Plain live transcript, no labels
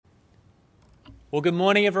Well, good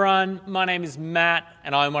morning, everyone. My name is Matt,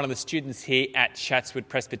 and I'm one of the students here at Chatswood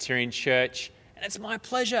Presbyterian Church. And it's my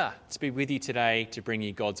pleasure to be with you today to bring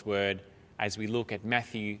you God's Word as we look at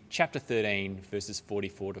Matthew chapter 13, verses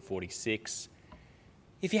 44 to 46.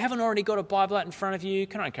 If you haven't already got a Bible out in front of you,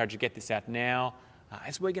 can I encourage you to get this out now,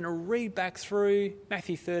 as we're going to read back through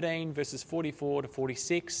Matthew 13, verses 44 to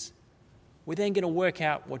 46. We're then going to work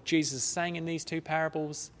out what Jesus is saying in these two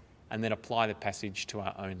parables and then apply the passage to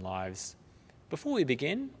our own lives. Before we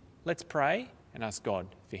begin, let's pray and ask God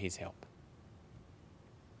for his help.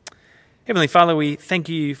 Heavenly Father, we thank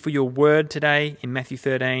you for your word today in Matthew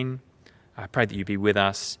 13. I pray that you be with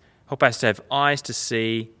us. Help us to have eyes to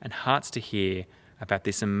see and hearts to hear about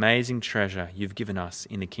this amazing treasure you've given us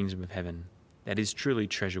in the kingdom of heaven. That is truly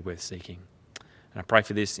treasure worth seeking. And I pray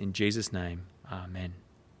for this in Jesus' name. Amen.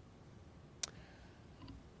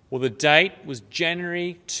 Well, the date was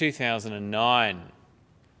January 2009.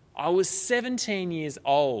 I was 17 years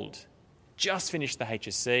old, just finished the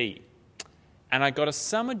HSC, and I got a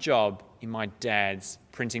summer job in my dad's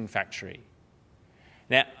printing factory.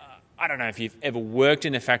 Now, I don't know if you've ever worked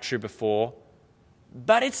in a factory before,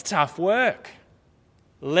 but it's tough work,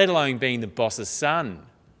 let alone being the boss's son.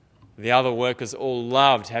 The other workers all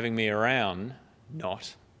loved having me around,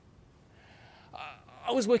 not.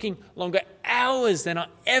 I was working longer hours than I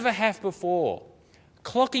ever have before,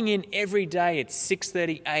 clocking in every day at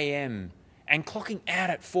 6:30 a.m. and clocking out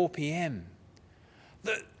at 4 p.m.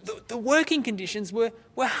 The working conditions were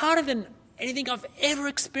harder than anything I've ever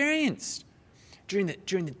experienced. During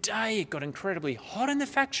the day, it got incredibly hot in the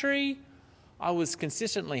factory. I was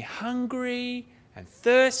consistently hungry and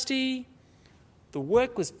thirsty. The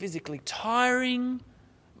work was physically tiring.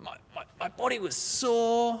 My body was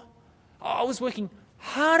sore. I was working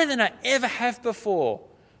harder than I ever have before,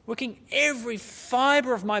 working every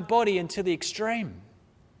fibre of my body until the extreme.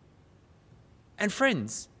 And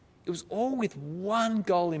friends, it was all with one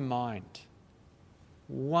goal in mind.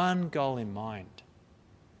 One goal in mind.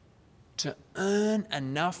 To earn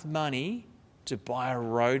enough money to buy a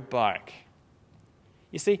road bike.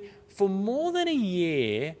 You see, for more than a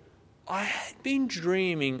year, I had been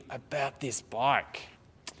dreaming about this bike.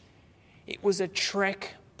 It was a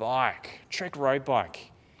Trek bike, Trek road bike.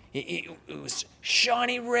 It was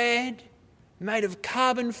shiny red, made of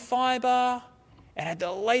carbon fibre. It had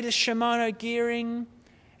the latest Shimano gearing.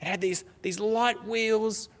 It had these light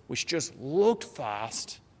wheels which just looked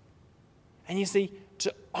fast. And you see,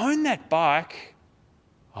 to own that bike,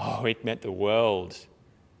 it meant the world.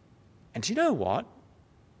 And do you know what?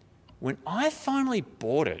 When I finally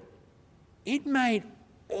bought it, it made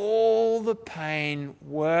all the pain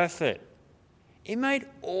worth it. It made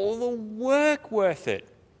all the work worth it.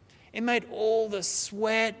 It made all the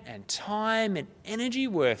sweat and time and energy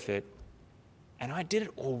worth it. And I did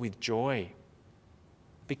it all with joy.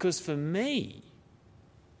 Because for me,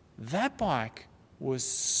 that bike was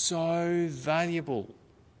so valuable,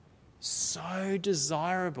 so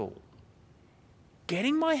desirable.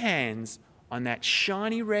 Getting my hands on that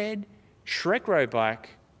shiny red Trek road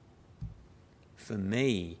bike, for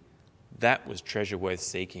me, that was treasure worth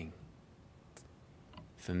seeking.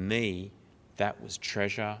 For me, that was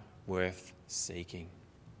treasure worth seeking.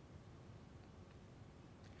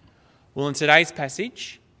 Well, in today's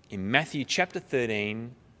passage, in Matthew chapter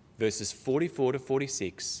 13, verses 44 to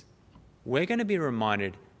 46, we're going to be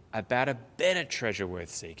reminded about a better treasure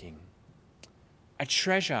worth seeking. A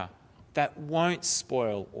treasure that won't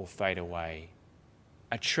spoil or fade away.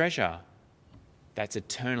 A treasure that's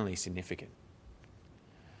eternally significant.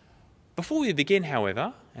 Before we begin,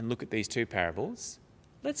 however, and look at these two parables,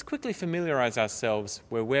 let's quickly familiarise ourselves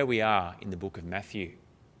with where we are in the book of Matthew.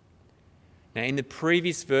 Now, in the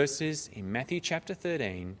previous verses in Matthew chapter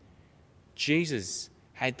 13, Jesus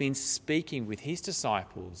had been speaking with his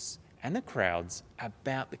disciples and the crowds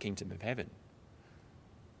about the kingdom of heaven.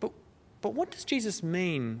 But what does Jesus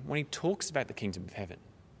mean when he talks about the kingdom of heaven?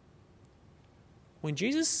 When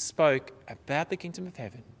Jesus spoke about the kingdom of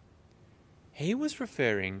heaven, he was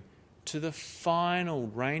referring to the final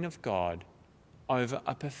reign of God over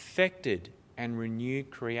a perfected and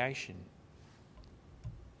renewed creation,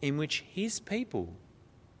 in which his people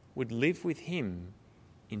would live with him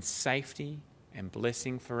in safety and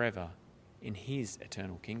blessing forever in his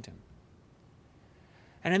eternal kingdom.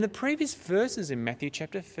 And in the previous verses in Matthew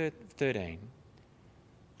chapter 13,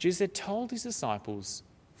 Jesus had told his disciples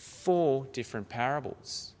 4 different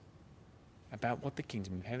parables about what the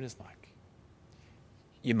kingdom of heaven is like.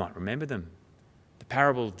 You might remember them. The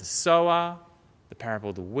parable of the sower, the parable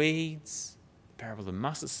of the weeds, the parable of the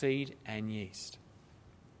mustard seed and yeast.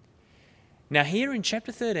 Now here in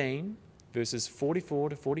chapter 13, verses 44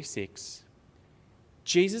 to 46,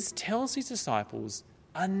 Jesus tells his disciples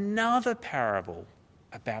another parable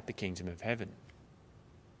about the kingdom of heaven.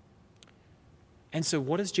 And so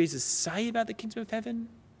what does Jesus say about the kingdom of heaven?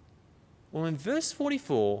 Well, in verse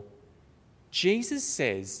 44, Jesus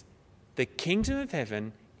says the kingdom of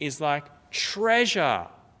heaven is like treasure.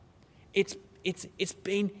 It's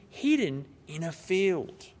been hidden in a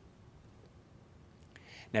field.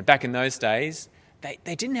 Now, back in those days, they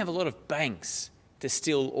didn't have a lot of banks to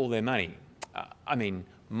steal all their money.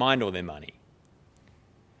 Mine all their money.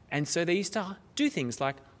 And so they used to do things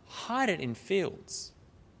like hide it in fields.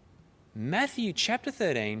 Matthew chapter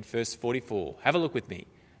 13, verse 44. Have a look with me.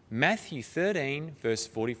 Matthew 13, verse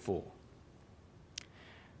 44.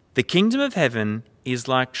 The kingdom of heaven is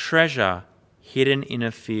like treasure hidden in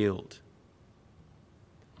a field.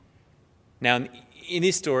 Now, in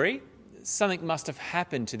this story, something must have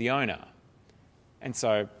happened to the owner. And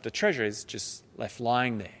so the treasure is just left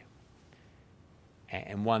lying there.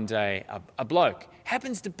 And one day, a bloke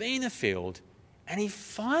happens to be in the field and he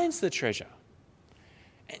finds the treasure.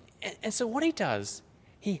 And so what he does,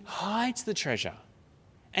 he hides the treasure.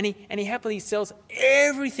 And he happily sells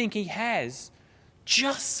everything he has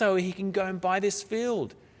just so he can go and buy this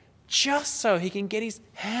field. Just so he can get his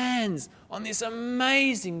hands on this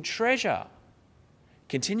amazing treasure.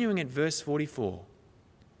 Continuing at verse 44.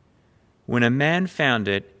 When a man found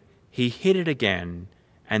it, he hid it again,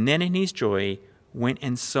 and then in his joy went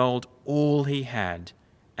and sold all he had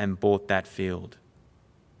and bought that field.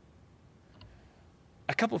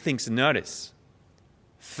 A couple of things to notice.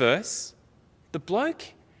 First, the bloke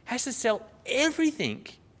has to sell everything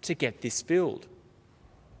to get this field.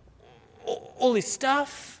 All his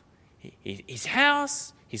stuff, his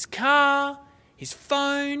house, his car, his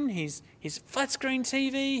phone, his flat screen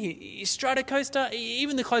TV, his Stratocaster,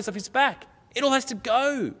 even the clothes off his back. It all has to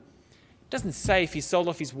go. It doesn't say if he sold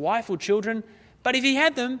off his wife or children, but if he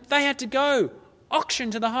had them, they had to go. Auction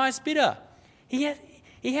to the highest bidder. He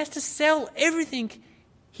has to sell everything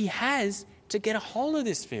he has to get a hold of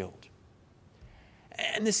this field.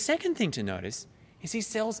 And the second thing to notice is he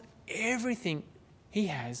sells everything he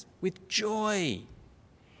has with joy.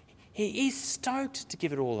 He's stoked to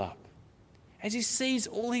give it all up. As he sees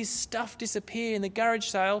all his stuff disappear in the garage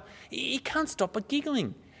sale, he can't stop but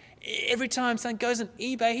giggling. Every time something goes on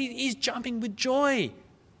eBay, he's jumping with joy.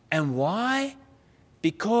 And why?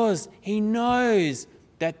 Because he knows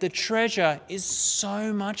that the treasure is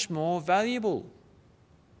so much more valuable.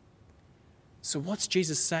 So what's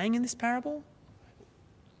Jesus saying in this parable?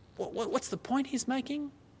 What's the point he's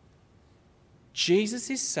making?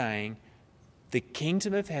 Jesus is saying the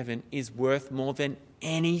kingdom of heaven is worth more than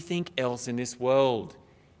anything else in this world.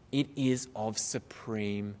 It is of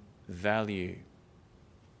supreme value.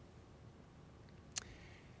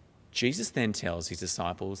 Jesus then tells his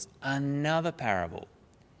disciples another parable.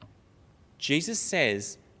 Jesus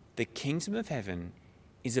says the kingdom of heaven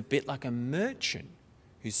is a bit like a merchant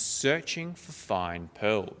who's searching for fine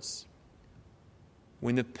pearls.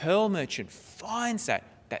 When the pearl merchant finds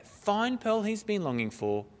that fine pearl he's been longing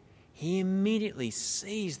for, he immediately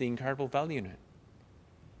sees the incredible value in it.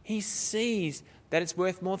 He sees that it's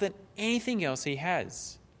worth more than anything else he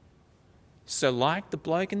has. So like the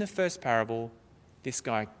bloke in the first parable, this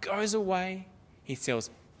guy goes away, he sells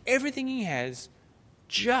everything he has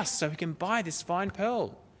just so he can buy this fine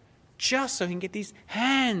pearl, just so he can get his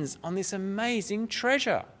hands on this amazing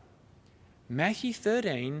treasure. Matthew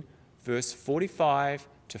 13, verse 45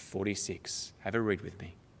 to 46. Have a read with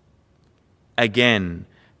me. Again,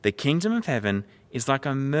 the kingdom of heaven is like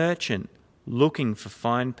a merchant looking for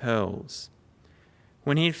fine pearls.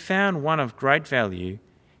 When he had found one of great value,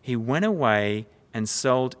 he went away and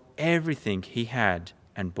sold everything he had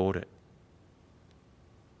and bought it.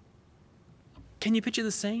 Can you picture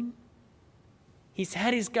the scene? He's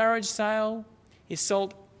had his garage sale, he's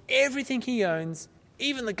sold everything he owns,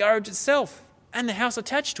 even the garage itself and the house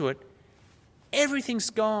attached to it. Everything's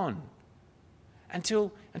gone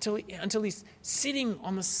until he's sitting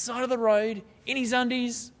on the side of the road in his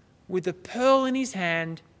undies with the pearl in his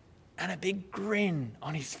hand and a big grin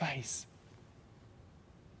on his face.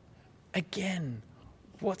 Again,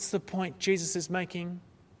 what's the point Jesus is making?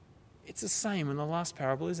 It's the same in the last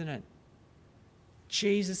parable, isn't it?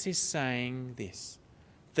 Jesus is saying this: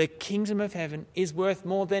 the kingdom of heaven is worth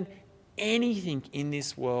more than anything in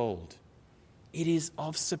this world. It is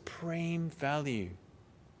of supreme value.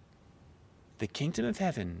 The kingdom of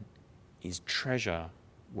heaven is treasure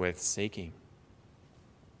worth seeking.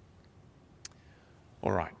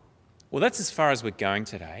 All right. Well, that's as far as we're going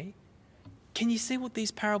today. Can you see what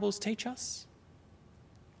these parables teach us?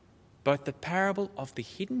 Both the parable of the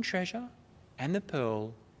hidden treasure and the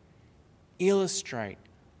pearl illustrate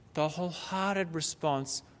the wholehearted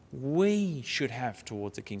response we should have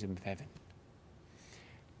towards the kingdom of heaven.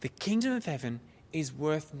 The kingdom of heaven is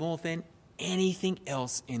worth more than anything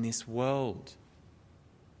else in this world.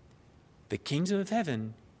 The kingdom of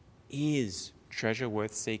heaven is treasure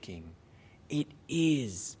worth seeking. It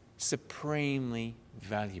is supremely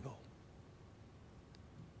valuable.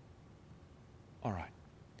 All right.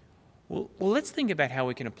 Well, let's think about how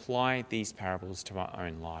we can apply these parables to our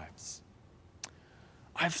own lives.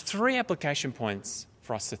 I have 3 application points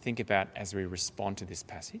for us to think about as we respond to this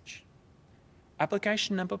passage.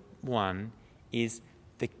 Application number 1 is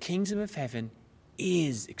the kingdom of heaven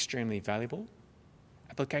is extremely valuable.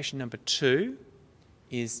 Application number 2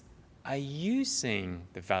 is, are you seeing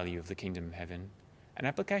the value of the kingdom of heaven? And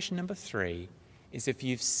application number 3 is, if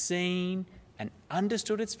you've seen and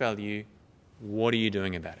understood its value, what are you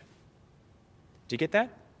doing about it? Do you get that?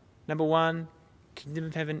 Number 1, kingdom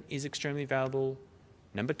of heaven is extremely valuable.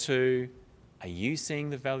 Number 2, are you seeing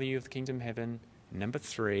the value of the kingdom of heaven? And number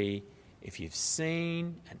 3, if you've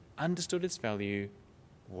seen and understood its value,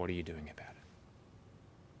 what are you doing about it?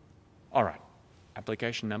 All right,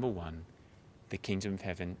 application number 1, the kingdom of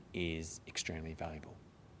heaven is extremely valuable.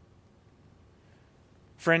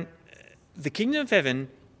 Friend, the kingdom of heaven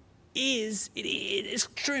is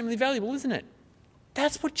extremely valuable, isn't it?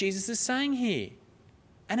 That's what Jesus is saying here.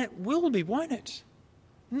 And it will be, won't it?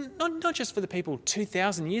 Not just for the people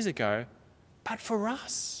 2,000 years ago, but for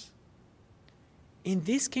us. In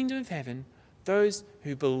this kingdom of heaven, those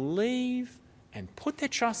who believe and put their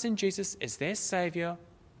trust in Jesus as their Saviour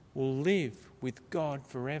will live with God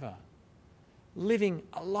forever, living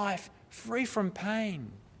a life free from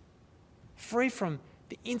pain, free from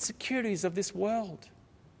the insecurities of this world,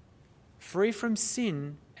 free from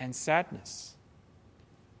sin and sadness,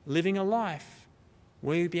 living a life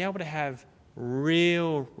where you'll be able to have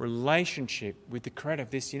real relationship with the Creator of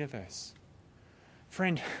this universe.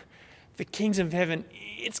 Friend, the kingdom of heaven,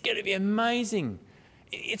 it's going to be amazing.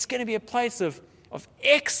 It's going to be a place of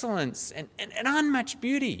excellence and unmatched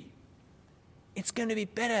beauty. It's going to be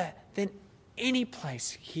better than any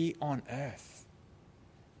place here on earth.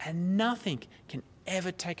 And nothing can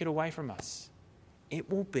ever take it away from us. It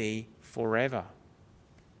will be forever.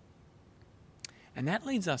 And that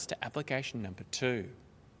leads us to application number 2.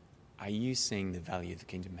 Are you seeing the value of the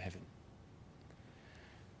kingdom of heaven?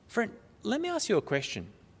 Friend, let me ask you a question.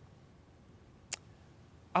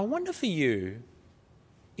 I wonder for you,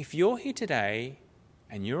 if you're here today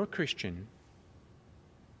and you're a Christian,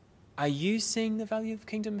 are you seeing the value of the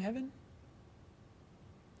kingdom of heaven?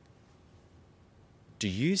 Do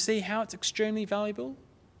you see how it's extremely valuable?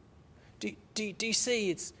 Do you see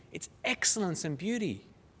its excellence and beauty?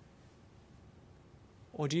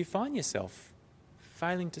 Or do you find yourself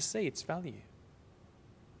failing to see its value?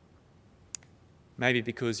 Maybe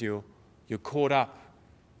because you're caught up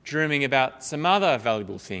dreaming about some other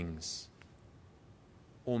valuable things.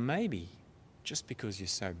 Or maybe just because you're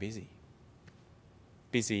so busy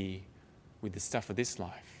with the stuff of this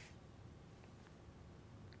life.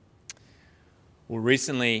 Well,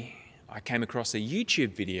 recently I came across a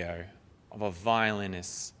YouTube video of a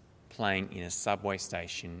violinist playing in a subway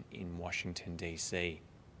station in Washington, D.C.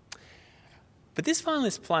 But this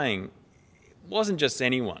violinist playing wasn't just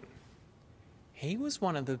anyone. He was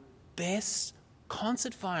one of the best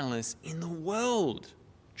concert violinists in the world,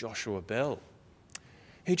 Joshua Bell,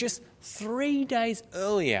 who just 3 days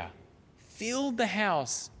earlier filled the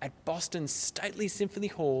house at Boston's stately Symphony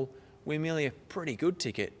Hall, where merely a pretty good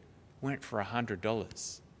ticket went for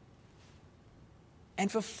 $100.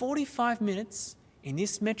 And for 45 minutes in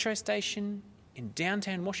this metro station in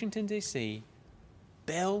downtown Washington, D.C.,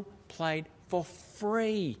 Bell played for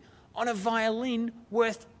free on a violin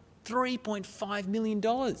worth $3.5 million.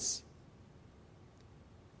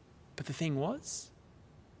 But the thing was,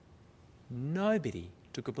 nobody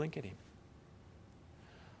took a blink at him.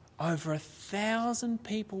 Over 1,000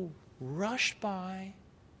 people rushed by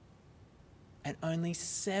and only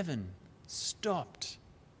 7 stopped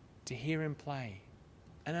to hear him play.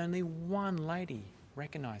 And only 1 lady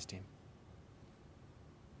recognised him.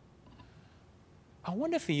 I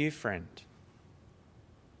wonder for you, friend,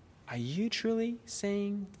 are you truly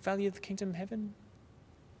seeing the value of the kingdom of heaven?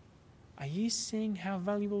 Are you seeing how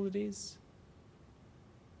valuable it is?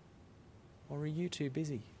 Or are you too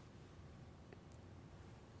busy?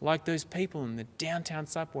 Like those people in the downtown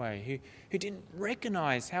subway who didn't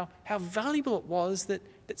recognise how valuable it was that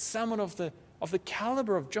someone of the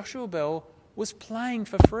calibre of Joshua Bell was playing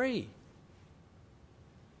for free.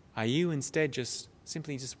 Are you instead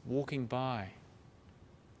simply walking by,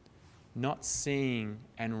 not seeing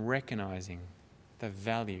and recognising the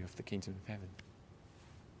value of the kingdom of heaven.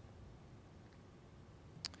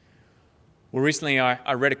 Well, recently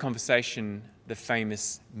I read a conversation the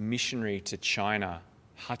famous missionary to China,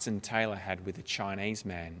 Hudson Taylor, had with a Chinese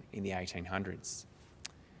man in the 1800s.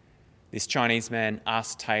 This Chinese man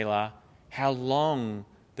asked Taylor how long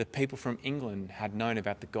the people from England had known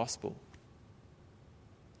about the gospel.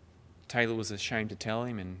 Taylor was ashamed to tell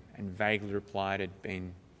him and vaguely replied it had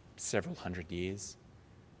been several hundred years.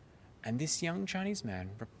 And this young Chinese man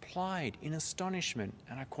replied in astonishment,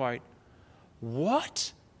 and I quote,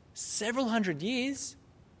 "What? Several hundred years?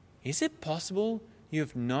 Is it possible you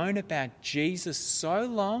have known about Jesus so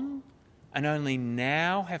long and only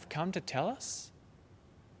now have come to tell us?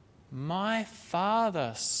 My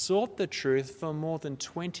father sought the truth for more than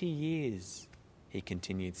 20 years, he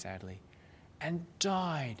continued sadly, and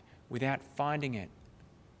died without finding it.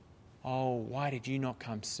 Oh, why did you not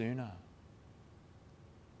come sooner?"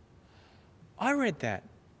 I read that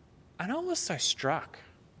and I was so struck.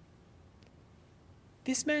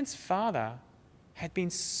 This man's father had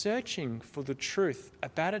been searching for the truth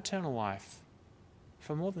about eternal life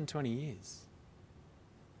for more than 20 years.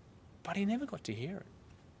 But he never got to hear it.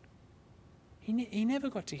 He never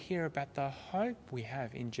got to hear about the hope we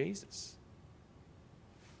have in Jesus.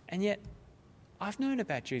 And yet, I've known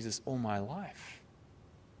about Jesus all my life.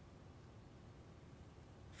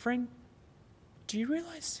 Friend, do you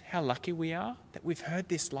realise how lucky we are that we've heard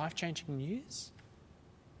this life-changing news?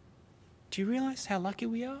 Do you realise how lucky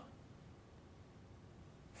we are?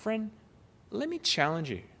 Friend, let me challenge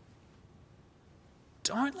you.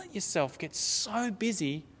 Don't let yourself get so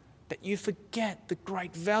busy that you forget the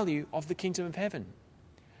great value of the kingdom of heaven.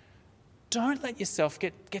 Don't let yourself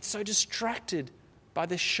get so distracted by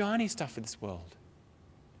the shiny stuff of this world.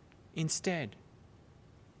 Instead,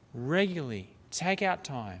 regularly take out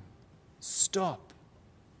time, stop,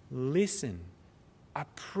 listen,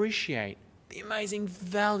 appreciate the amazing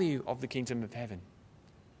value of the kingdom of heaven.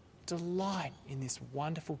 Delight in this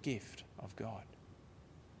wonderful gift of God.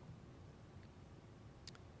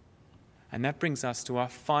 And that brings us to our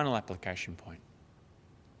final application point.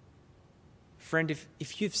 Friend,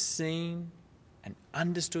 if you've seen and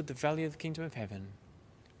understood the value of the kingdom of heaven,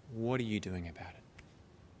 what are you doing about it?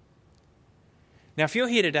 Now, if you're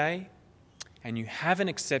here today and you haven't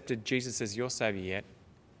accepted Jesus as your Saviour yet,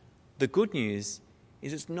 the good news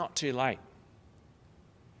is it's not too late.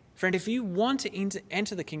 Friend, if you want to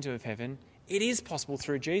enter the kingdom of heaven, it is possible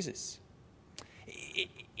through Jesus.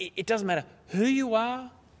 It doesn't matter who you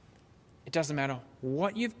are. It doesn't matter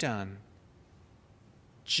what you've done.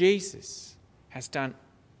 Jesus has done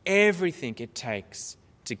everything it takes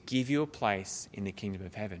to give you a place in the kingdom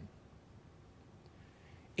of heaven.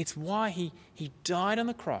 It's why he died on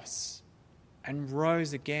the cross and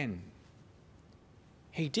rose again.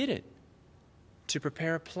 He did it to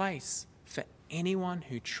prepare a place for anyone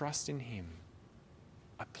who trusts in him,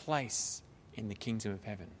 a place in the kingdom of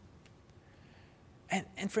heaven.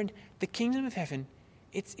 And friend, the kingdom of heaven,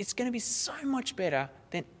 it's going to be so much better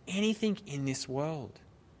than anything in this world.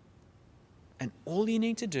 And all you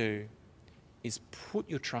need to do is put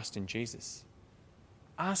your trust in Jesus.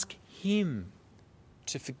 Ask him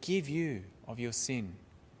to forgive you of your sin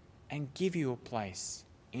and give you a place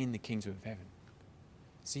in the kingdom of heaven.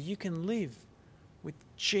 So you can live with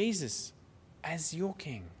Jesus as your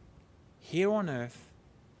king here on earth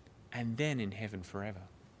and then in heaven forever.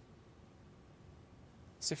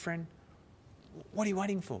 So friend, what are you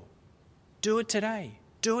waiting for? Do it today.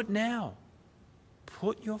 Do it now.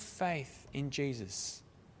 Put your faith in Jesus.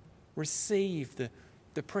 Receive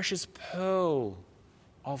the precious pearl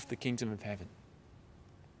of the kingdom of heaven.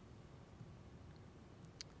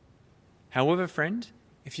 However, friend,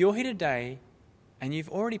 if you're here today and you've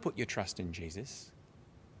already put your trust in Jesus,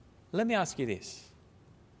 let me ask you this.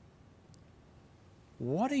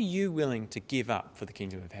 What are you willing to give up for the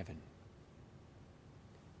kingdom of heaven?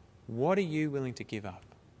 What are you willing to give up?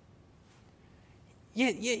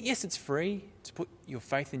 Yes, it's free to put your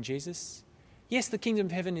faith in Jesus. Yes, the kingdom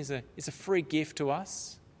of heaven is a free gift to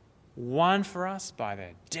us, won for us by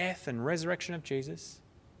the death and resurrection of Jesus.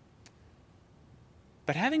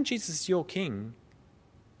 But having Jesus as your king,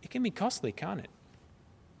 it can be costly, can't it?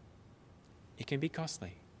 It can be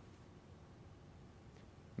costly.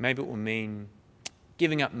 Maybe it will mean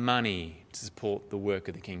giving up money to support the work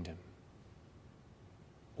of the kingdom.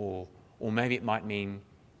 Or maybe it might mean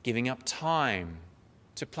giving up time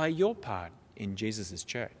to play your part in Jesus'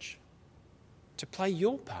 church, to play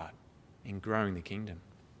your part in growing the kingdom.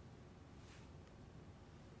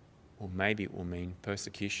 Or maybe it will mean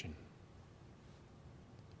persecution.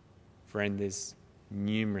 Friend, there's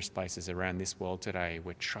numerous places around this world today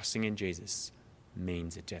where trusting in Jesus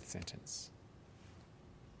means a death sentence.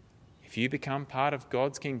 If you become part of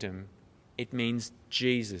God's kingdom, it means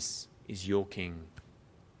Jesus is your king.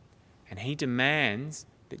 And he demands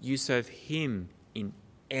that you serve him in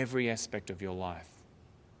every aspect of your life,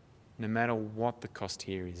 no matter what the cost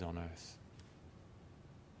here is on earth.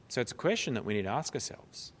 So it's a question that we need to ask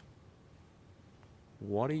ourselves.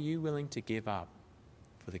 What are you willing to give up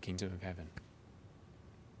for the kingdom of heaven?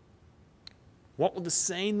 What will the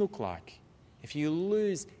scene look like if you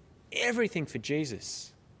lose everything for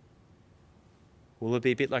Jesus? Will it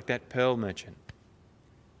be a bit like that pearl merchant,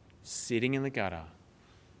 sitting in the gutter,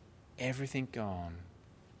 everything gone,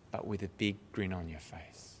 but with a big grin on your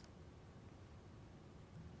face?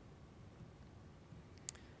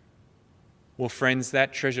 Well, friends,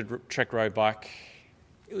 that treasured Trek road bike,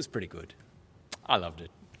 it was pretty good. I loved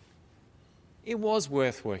it. It was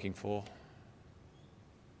worth working for.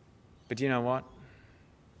 But you know what?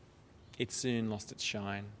 It soon lost its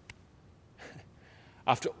shine.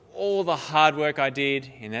 After all the hard work I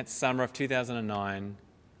did in that summer of 2009,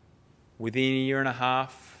 within a year and a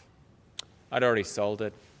half, I'd already sold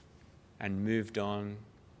it and moved on,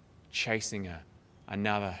 chasing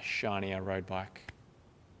another shinier road bike.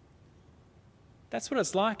 That's what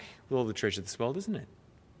it's like with all the treasures of this world, isn't it?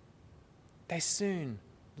 They soon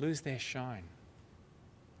lose their shine.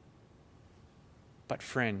 But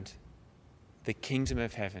friend, the kingdom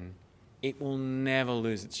of heaven, it will never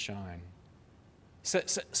lose its shine.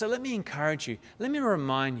 So let me encourage you, let me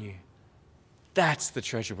remind you, that's the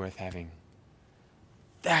treasure worth having.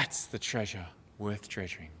 That's the treasure worth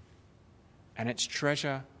treasuring. And it's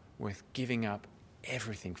treasure worth giving up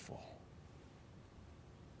everything for.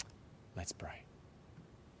 Let's pray.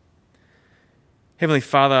 Heavenly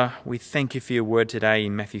Father, we thank you for your word today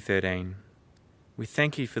in Matthew 13. We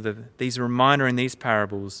thank you for these reminder in these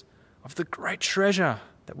parables of the great treasure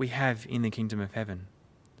that we have in the kingdom of heaven.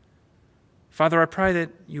 Father, I pray that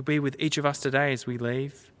you'll be with each of us today as we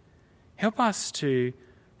leave. Help us to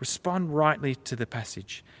respond rightly to the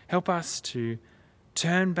passage. Help us to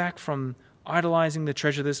turn back from idolizing the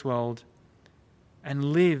treasure of this world and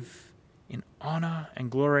live in honor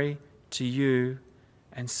and glory to you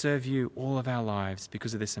and serve you all of our lives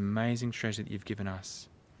because of this amazing treasure that you've given us.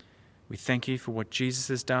 We thank you for what Jesus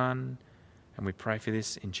has done, and we pray for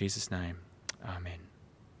this in Jesus' name. Amen.